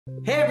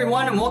Hey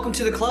everyone, and welcome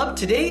to the club.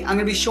 Today I'm going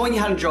to be showing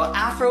you how to draw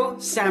Afro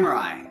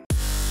Samurai.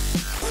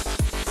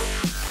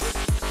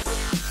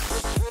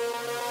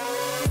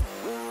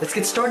 Let's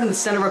get started in the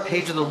center of our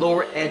page with the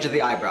lower edge of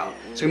the eyebrow.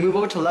 So we move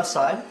over to the left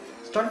side.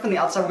 Starting from the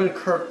outside, we're going to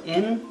curve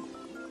in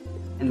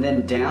and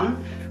then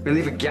down. We're going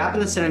to leave a gap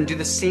in the center and do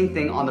the same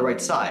thing on the right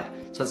side.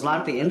 So let's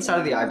line up the inside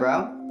of the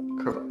eyebrow,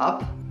 curve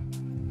up,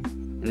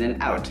 and then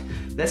out.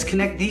 Let's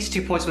connect these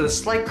 2 points with a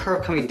slight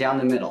curve coming down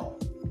the middle.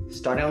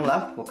 Starting on the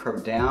left, we'll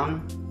curve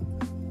down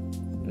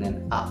and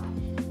then up.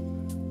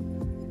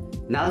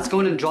 Now let's go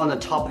in and draw on the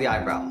top of the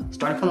eyebrow.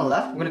 Starting from the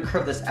left, we're going to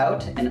curve this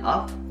out and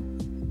up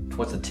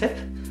towards the tip.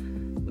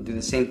 We'll do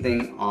the same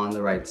thing on the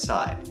right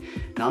side.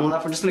 Now on the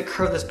left, we're just going to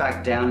curve this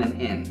back down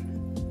and in.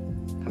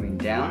 Coming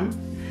down.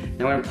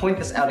 Now we're going to point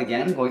this out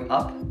again, going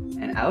up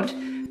and out.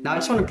 Now I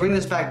just want to bring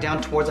this back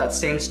down towards that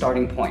same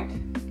starting point.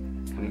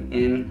 Coming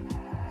in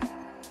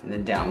and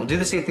then down. We'll do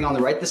the same thing on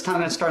the right. This time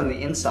I'm going to start on the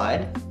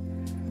inside.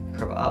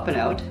 Curve up and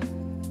out.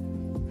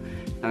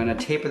 Now I'm going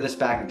to taper this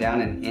back down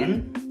and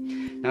in.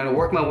 Now I'm going to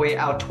work my way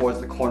out towards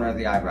the corner of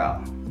the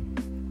eyebrow.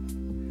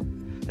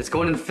 Let's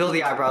go in and fill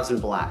the eyebrows in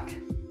black.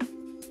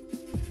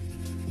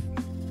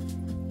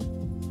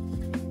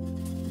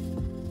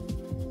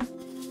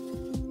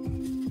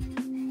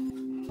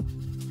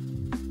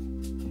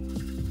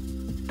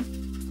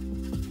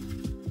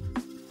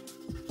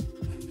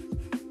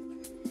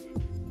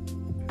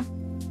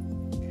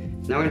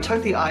 Now we're going to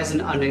tuck the eyes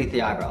in underneath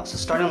the eyebrow. So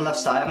starting on the left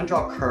side, I'm going to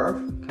draw a curve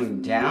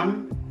coming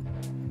down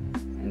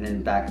and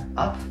then back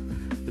up.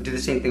 We'll do the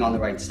same thing on the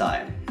right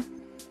side.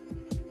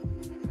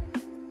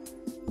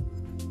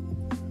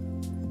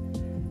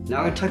 Now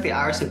we're going to tuck the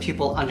iris and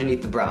pupil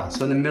underneath the brow.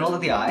 So in the middle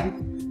of the eye,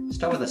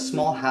 start with a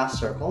small half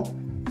circle,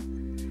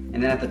 and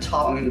then at the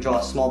top I'm going to draw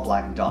a small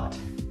black dot.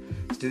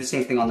 Let's do the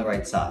same thing on the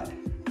right side.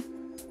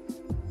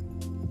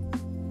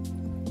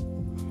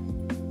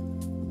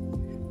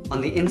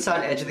 On the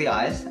inside edge of the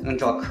eyes, I'm going to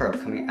draw a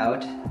curve coming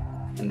out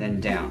and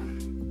then down.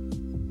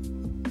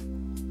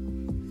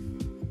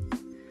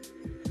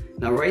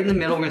 Now right in the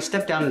middle, we're going to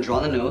step down and draw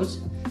the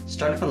nose.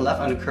 Starting from the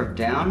left, I'm going to curve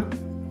down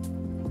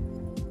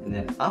and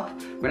then up.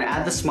 We're going to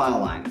add the smile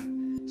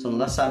line. So on the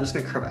left side, I'm just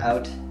going to curve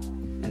out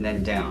and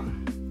then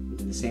down.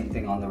 Do the same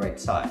thing on the right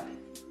side.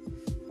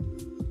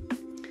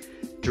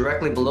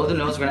 Directly below the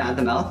nose, we're going to add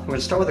the mouth. We're going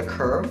to start with a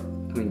curve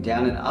coming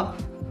down and up.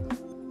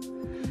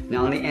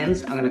 Now on the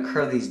ends, I'm going to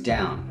curve these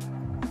down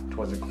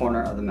towards the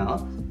corner of the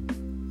mouth.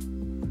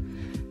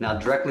 Now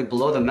directly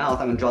below the mouth,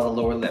 I'm going to draw the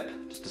lower lip,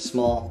 just a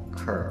small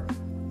curve.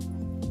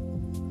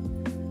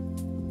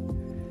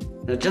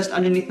 Now just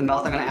underneath the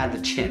mouth, I'm going to add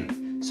the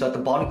chin. So at the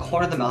bottom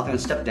corner of the mouth, I'm going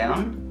to step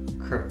down,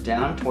 curve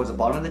down towards the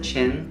bottom of the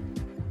chin,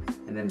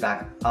 and then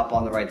back up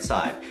on the right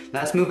side.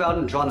 Now let's move out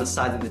and draw on the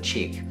sides of the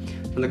cheek.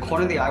 From the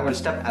corner of the eye, we're going to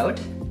step out,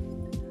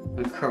 I'm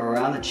going to curve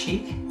around the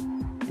cheek,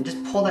 and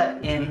just pull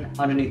that in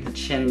underneath the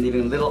chin,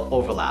 leaving a little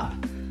overlap.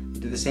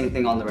 Do the same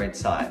thing on the right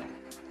side.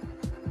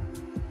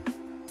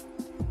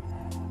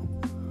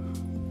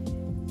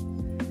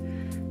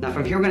 Now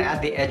from here we're going to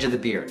add the edge of the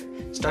beard.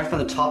 Start from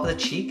the top of the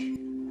cheek,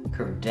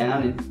 curve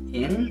down and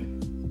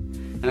in.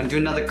 I'm going to do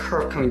another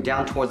curve coming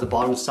down towards the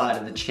bottom side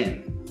of the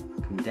chin.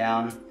 Come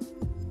down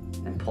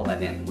and pull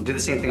that in. We'll do the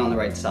same thing on the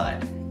right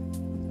side.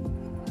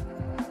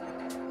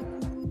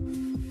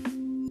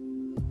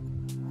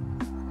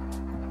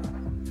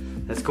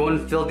 Let's go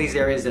and fill these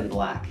areas in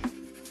black.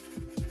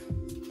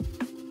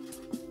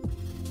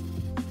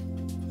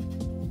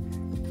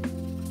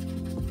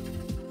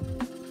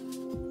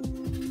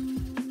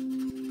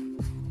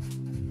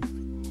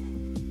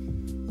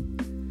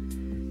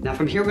 Now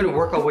from here we're going to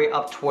work our way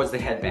up towards the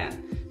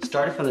headband.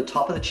 Starting from the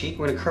top of the cheek,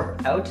 we're going to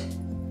curve out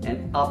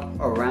and up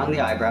around the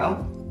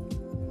eyebrow.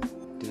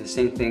 Do the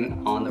same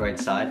thing on the right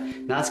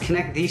side. Now let's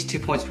connect these 2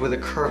 points with a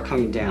curve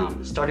coming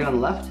down. Starting on the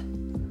left,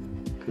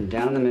 come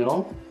down in the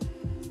middle,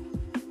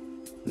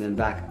 and then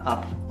back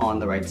up on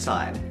the right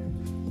side.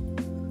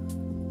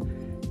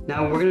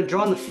 Now we're going to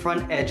draw on the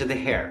front edge of the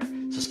hair.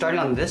 So starting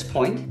on this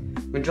point,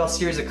 we're going to draw a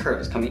series of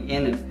curves coming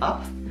in and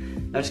up.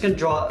 Now I'm just going to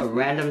draw a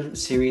random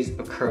series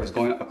of curves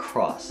going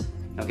across.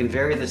 Now we can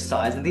vary the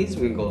size of these.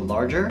 We can go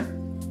larger,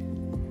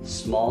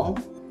 small,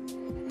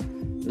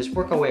 and just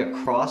work our way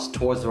across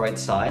towards the right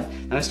side. Now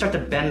I'm going to start to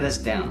bend this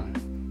down.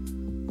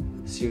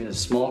 A series of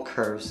small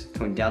curves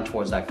coming down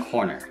towards that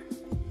corner.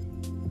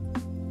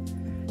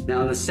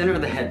 Now in the center of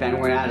the headband,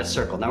 we're going to add a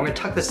circle. Now we're going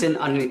to tuck this in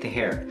underneath the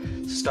hair.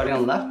 So starting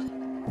on the left,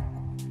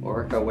 we'll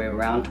work our way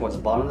around towards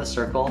the bottom of the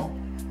circle,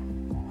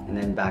 and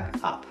then back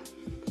up.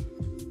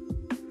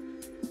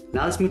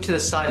 Now let's move to the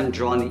side and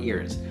draw on the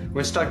ears. We're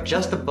going to start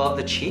just above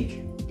the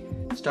cheek.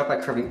 Start by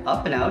curving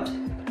up and out,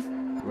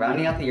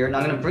 rounding out the ear. Now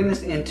I'm going to bring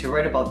this into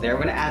right above there.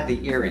 We're going to add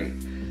the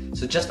earring.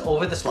 So just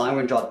over this line,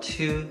 we're going to draw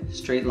 2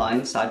 straight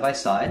lines side by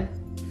side.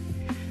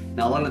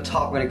 Now along the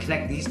top, we're going to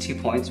connect these 2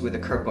 points with a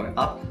curve going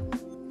up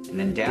and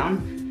then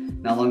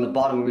down. Now along the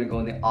bottom, we're going to go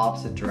in the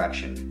opposite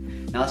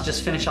direction. Now let's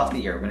just finish off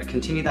the ear. We're going to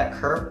continue that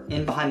curve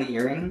in behind the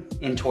earring,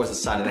 in towards the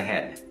side of the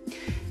head.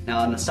 Now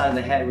on the side of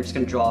the head, we're just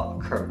going to draw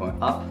a curve going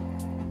up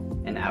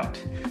and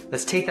out.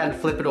 Let's take that and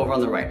flip it over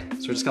on the right.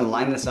 So we're just gonna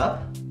line this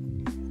up,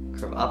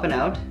 curve up and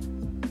out,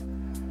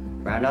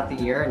 round out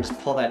the ear and just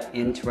pull that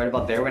in to right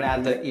about there. We're gonna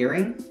add the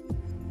earring,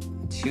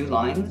 2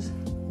 lines.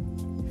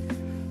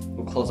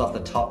 We'll close off the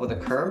top with a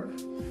curve,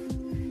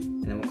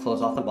 and then we'll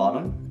close off the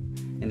bottom.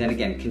 And then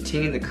again,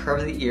 continue the curve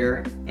of the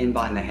ear in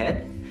behind the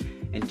head,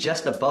 and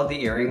just above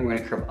the earring, we're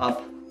gonna curve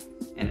up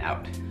and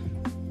out.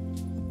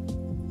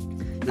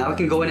 Now we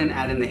can go in and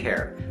add in the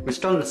hair. We're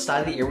starting on the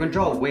side of the ear. We're gonna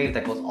draw a wave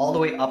that goes all the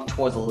way up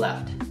towards the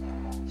left.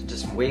 So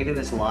just waving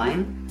this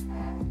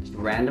line, just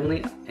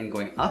randomly and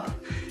going up.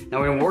 Now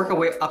we're gonna work our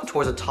way up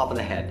towards the top of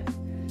the head.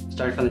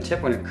 Starting from the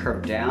tip, we're gonna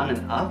curve down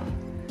and up.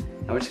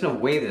 Now we're just gonna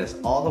wave this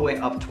all the way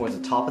up towards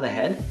the top of the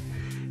head.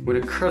 We're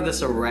gonna curve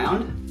this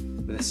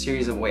around with a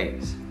series of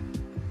waves.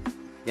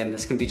 Again,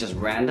 this can be just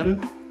random.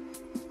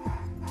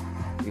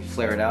 We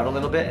flare it out a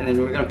little bit, and then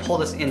we're gonna pull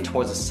this in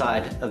towards the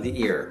side of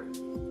the ear.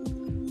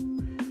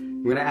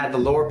 We're gonna add the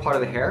lower part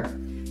of the hair.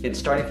 Again,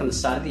 starting from the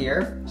side of the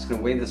ear, just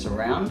gonna wave this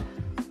around,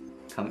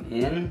 come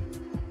in, and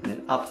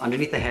then up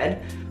underneath the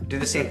head. Do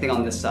the same thing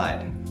on this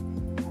side.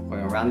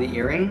 Going around the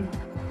earring,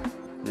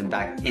 and then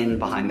back in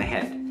behind the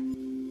head.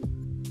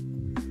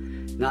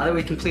 Now that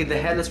we completed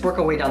the head, let's work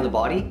our way down the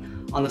body.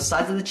 On the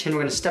sides of the chin, we're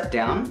gonna step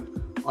down.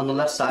 On the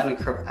left side, and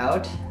curve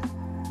out,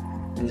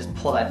 and just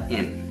pull that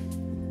in.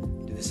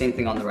 Do the same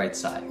thing on the right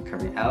side,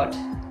 curving out,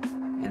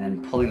 and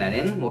then pulling that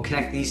in. We'll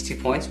connect these 2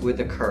 points with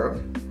the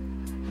curve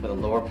for the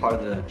lower part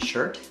of the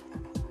shirt.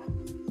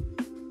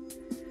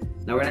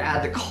 Now we're gonna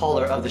add the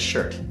collar of the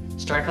shirt.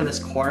 Starting from this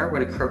corner,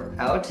 we're gonna curve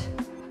out,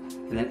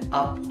 and then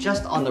up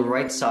just on the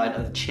right side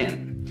of the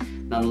chin.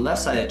 Now on the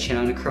left side of the chin,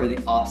 I'm gonna curve in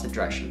the opposite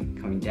direction,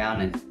 coming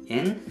down and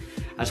in.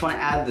 I just wanna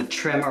add the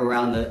trim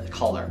around the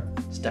collar.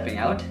 Stepping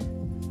out,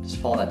 just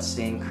follow that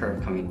same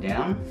curve coming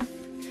down,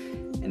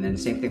 and then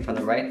same thing from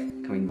the right,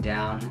 coming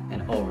down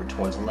and over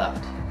towards the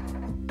left.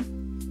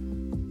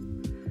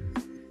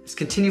 Let's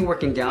continue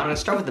working down. I'm gonna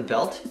start with the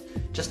belt.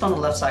 Just on the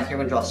left side here,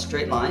 we're gonna draw a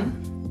straight line.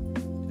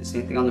 Do the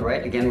same thing on the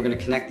right. Again, we're gonna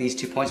connect these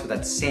 2 points with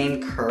that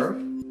same curve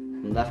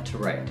from left to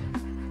right.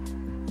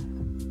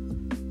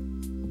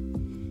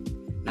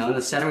 Now in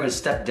the center, we're gonna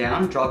step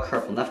down, draw a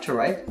curve from left to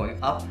right, going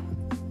up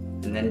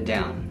and then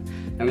down.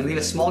 Now we're gonna leave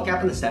a small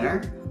gap in the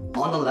center.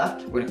 On the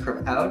left, we're gonna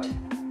curve out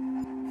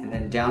and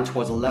then down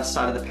towards the left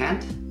side of the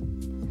pant.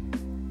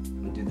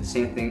 We'll do the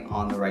same thing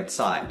on the right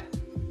side.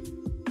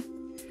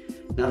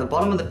 Now the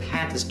bottom of the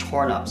pant is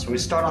torn up, so we're gonna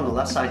start on the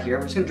left side here.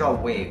 We're just gonna draw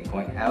a wave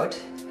going out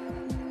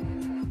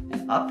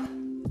and up.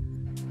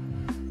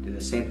 Do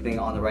the same thing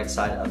on the right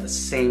side of the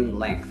same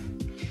length.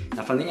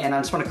 Now from the end, I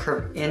just wanna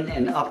curve in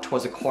and up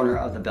towards the corner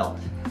of the belt.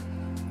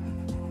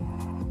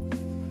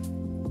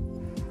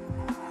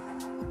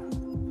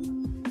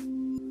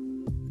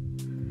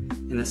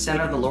 In the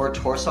center of the lower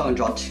torso, I'm gonna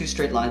draw 2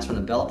 straight lines from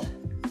the belt,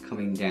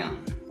 coming down.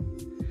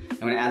 I'm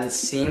gonna add the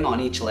seam on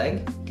each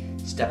leg.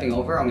 Stepping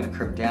over, I'm gonna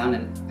curve down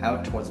and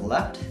out towards the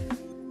left,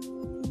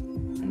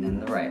 and then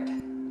the right.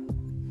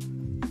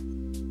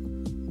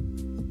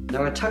 Now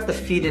we're gonna tuck the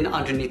feet in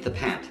underneath the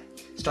pant.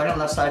 Starting on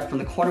the left side, from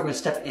the corner, we're gonna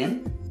step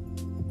in,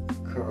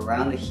 curve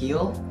around the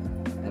heel,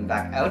 and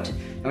back out.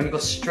 And we're gonna go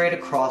straight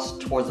across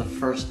towards the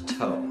first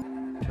toe,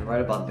 to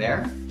right about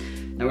there.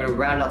 Now we're gonna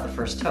round out the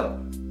first toe.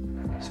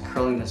 Just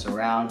curling this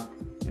around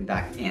and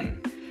back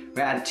in. We're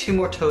gonna add 2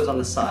 more toes on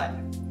the side.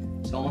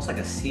 So almost like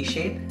a C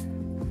shape.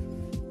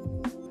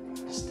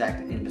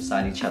 Stacked in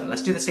beside each other.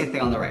 Let's do the same thing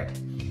on the right.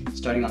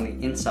 Starting on the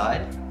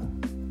inside,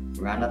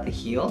 round out the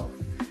heel.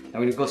 Now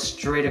we're gonna go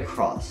straight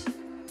across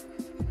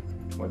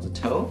towards the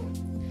toe.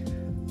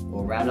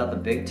 We'll round out the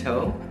big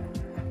toe.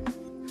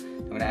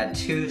 I'm gonna add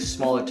 2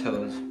 smaller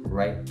toes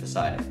right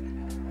beside it.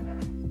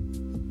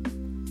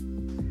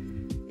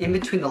 In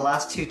between the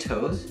last 2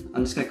 toes,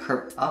 I'm just gonna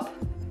curve up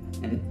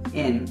and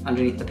in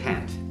underneath the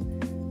pant.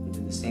 Do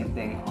the same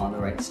thing on the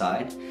right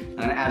side. I'm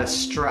gonna add a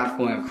strap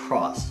going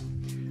across.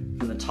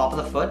 From the top of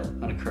the foot, I'm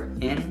gonna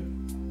curve in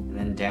and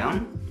then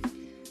down.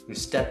 We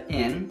step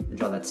in and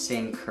draw that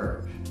same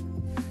curve.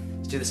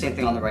 Let's do the same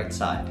thing on the right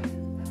side.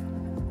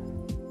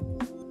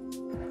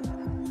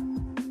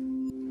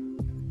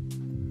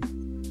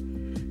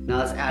 Now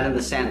let's add in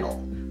the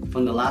sandal.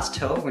 From the last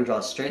toe, we're gonna draw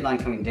a straight line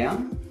coming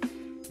down,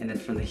 and then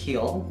from the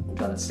heel, we'll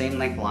draw the same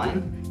length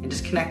line, and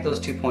just connect those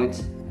 2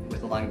 points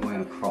with the line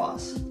going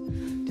across.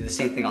 Do the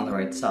same thing on the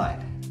right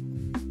side.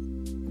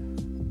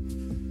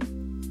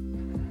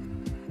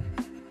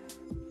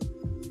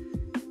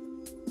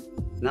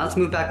 Now let's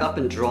move back up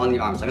and draw on the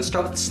arms. I'm gonna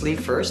start with the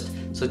sleeve first.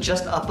 So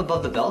just up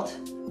above the belt,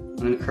 I'm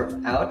gonna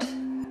curve out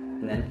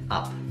and then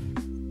up.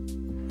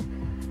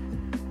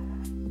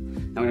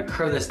 Now I'm gonna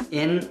curve this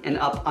in and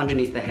up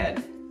underneath the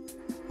head.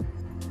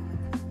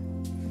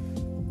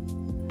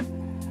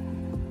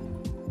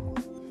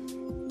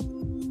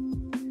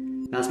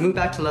 Now let's move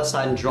back to the left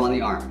side and draw on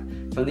the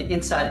arm. From the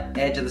inside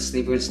edge of the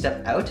sleeve, we're gonna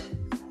step out,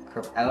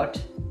 curve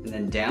out, and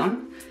then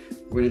down.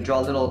 We're gonna draw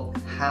a little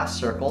half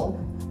circle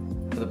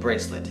for the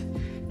bracelet.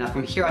 Now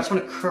from here, I just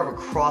want to curve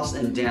across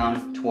and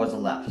down towards the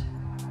left,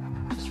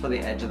 just for the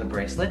edge of the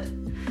bracelet.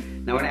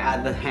 Now we're gonna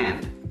add the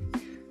hand.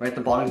 Right at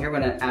the bottom here, we're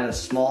gonna add a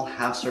small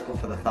half circle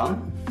for the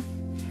thumb.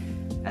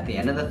 At the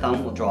end of the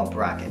thumb, we'll draw a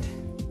bracket.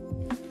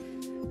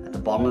 At the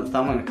bottom of the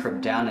thumb, I'm gonna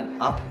curve down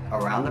and up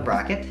around the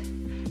bracket.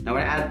 Now we're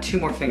gonna add 2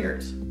 more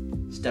fingers.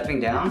 Stepping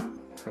down,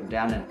 curve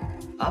down and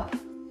up.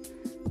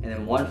 And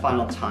then one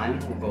final time,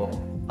 we'll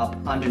go up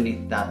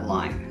underneath that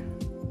line.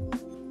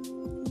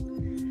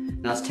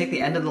 Now let's take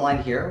the end of the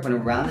line here, we're gonna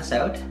round this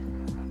out,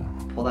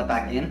 pull that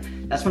back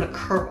in. That's gonna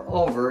curve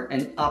over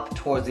and up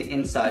towards the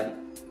inside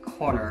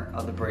corner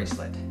of the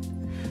bracelet.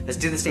 Let's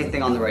do the same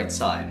thing on the right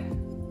side.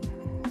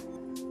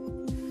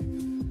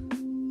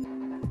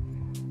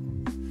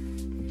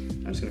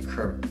 I'm just gonna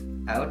curve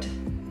out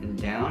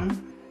and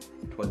down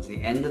towards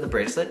the end of the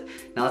bracelet.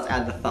 Now let's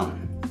add the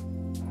thumb.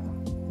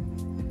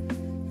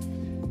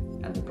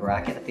 Add the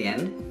bracket at the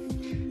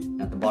end.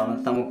 Now at the bottom of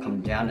the thumb will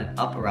come down and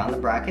up around the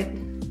bracket.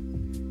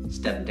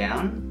 Step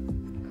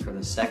down, curve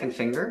the second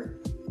finger,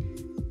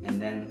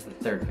 and then the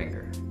third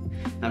finger.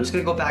 Now I'm just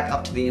gonna go back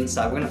up to the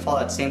inside. We're gonna follow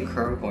that same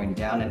curve going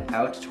down and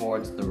out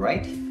towards the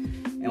right,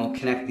 and we'll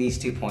connect these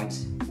 2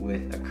 points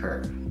with a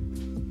curve.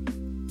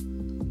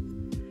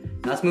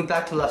 Now let's move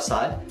back to the left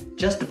side.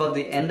 Just above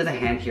the end of the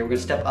hand here, we're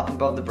gonna step up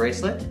above the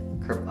bracelet,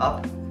 curve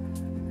up,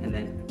 and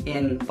then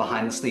in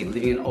behind the sleeve,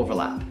 leaving an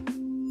overlap.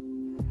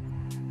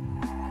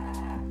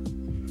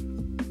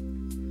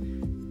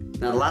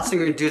 Now the last thing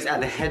we're gonna do is add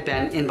the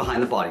headband in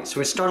behind the body. So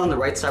we're gonna start on the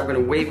right side, we're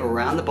gonna wave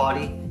around the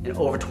body and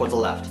over towards the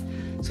left.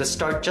 So let's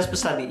start just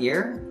beside the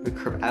ear, we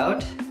curve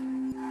out,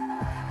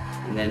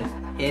 and then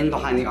in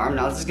behind the arm.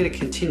 Now this is gonna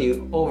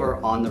continue over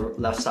on the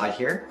left side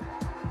here,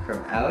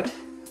 curve out,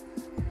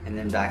 and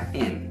then back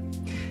in.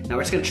 Now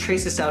we're just gonna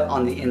trace this out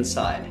on the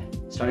inside.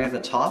 Starting at the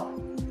top,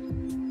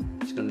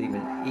 just gonna leave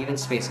an even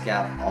space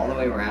gap all the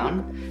way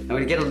around. Now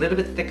we're gonna get a little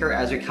bit thicker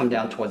as we come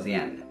down towards the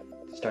end.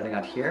 Starting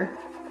out here,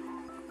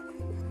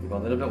 go a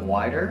little bit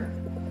wider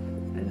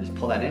and just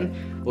pull that in.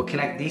 We'll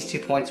connect these 2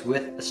 points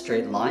with a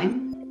straight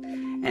line.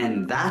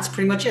 And that's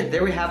pretty much it.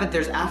 There we have it.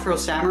 There's Afro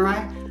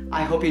Samurai.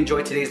 I hope you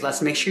enjoyed today's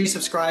lesson. Make sure you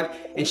subscribe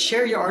and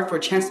share your art for a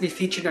chance to be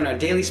featured in our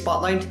daily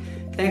spotlight.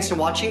 Thanks for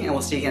watching, and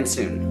we'll see you again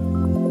soon.